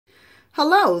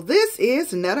Hello, this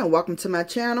is Netta and welcome to my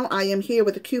channel. I am here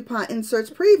with a coupon inserts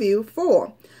preview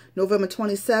for November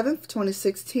 27th,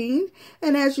 2016.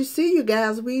 And as you see, you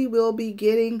guys, we will be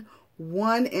getting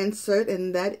one insert,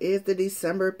 and that is the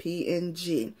December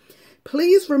P&G.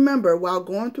 Please remember while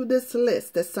going through this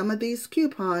list that some of these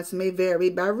coupons may vary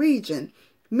by region,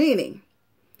 meaning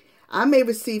I may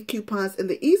receive coupons in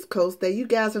the East Coast that you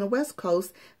guys on the West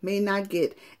Coast may not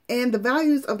get. And the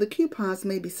values of the coupons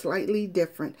may be slightly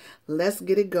different. Let's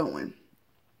get it going.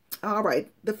 All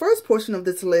right. The first portion of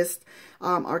this list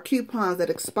are coupons that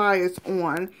expires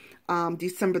on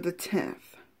December the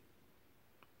 10th.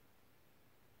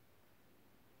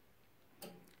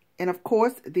 And of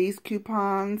course, these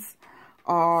coupons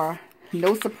are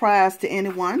no surprise to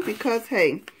anyone because,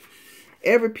 hey,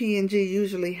 every P&G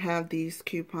usually have these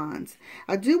coupons.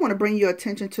 I do want to bring your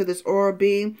attention to this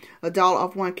Oral-B, $1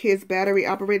 off one kid's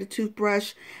battery-operated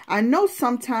toothbrush. I know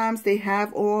sometimes they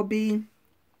have Oral-B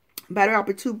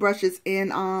battery-operated toothbrushes in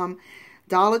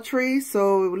Dollar Tree,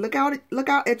 so look out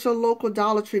at your local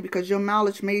Dollar Tree because your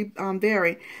mileage may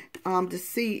vary to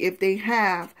see if they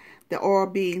have the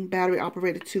Oral-B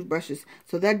battery-operated toothbrushes.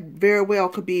 So that very well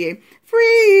could be a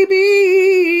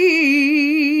freebie.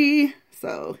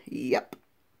 So, yep.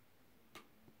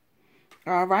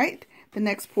 All right. The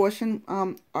next portion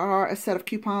are a set of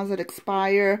coupons that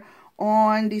expire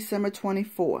on December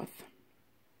 24th.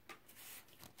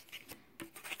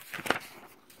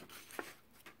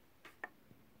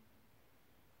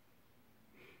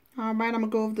 All right. I'm going to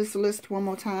go over this list one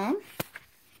more time.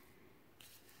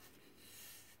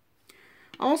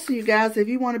 Also, you guys, if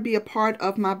you want to be a part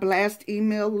of my blast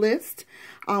email list,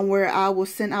 where I will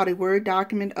send out a Word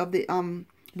document of the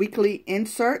weekly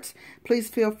inserts, please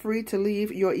feel free to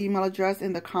leave your email address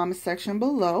in the comment section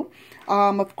below.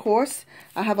 Of course,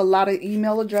 I have a lot of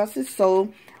email addresses,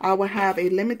 so I will have a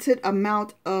limited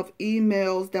amount of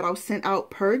emails that I'll send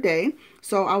out per day.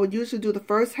 So I would usually do the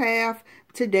first half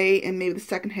today and maybe the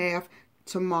second half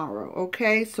tomorrow.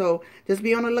 Okay, so just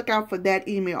be on the lookout for that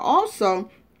email. Also,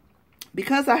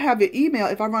 because I have your email,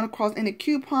 if I run across any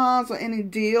coupons or any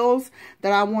deals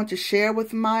that I want to share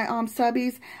with my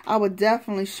subbies, I would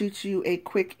definitely shoot you a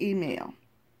quick email.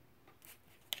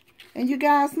 And you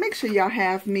guys, make sure y'all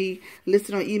have me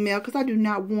listed on email because I do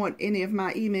not want any of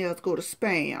my emails to go to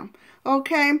spam.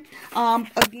 Okay?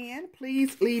 Again,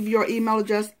 please leave your email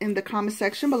address in the comment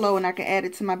section below and I can add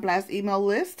it to my blast email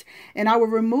list. And I will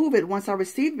remove it once I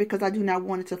receive it because I do not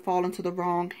want it to fall into the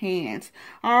wrong hands.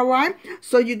 All right?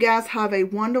 So you guys have a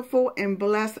wonderful and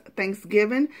blessed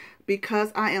Thanksgiving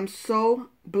because I am so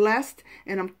blessed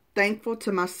and I'm thankful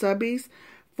to my subbies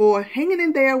for hanging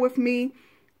in there with me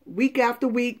week after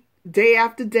week, day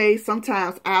after day,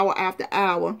 sometimes hour after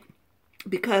hour.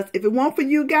 Because if it weren't for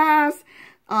you guys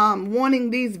wanting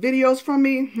these videos from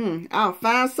me, I'll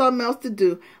find something else to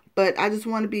do. But I just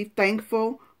want to be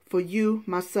thankful for you,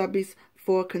 my subbies,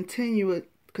 for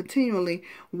continually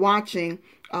watching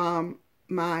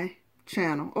my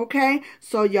channel. Okay?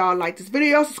 So y'all like this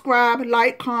video, subscribe,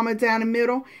 like, comment down the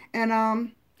middle.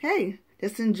 And hey,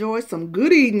 let's enjoy some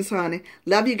good eatings, honey.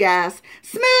 Love you guys.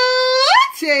 Smooches!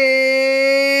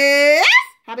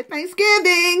 Happy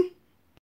Thanksgiving!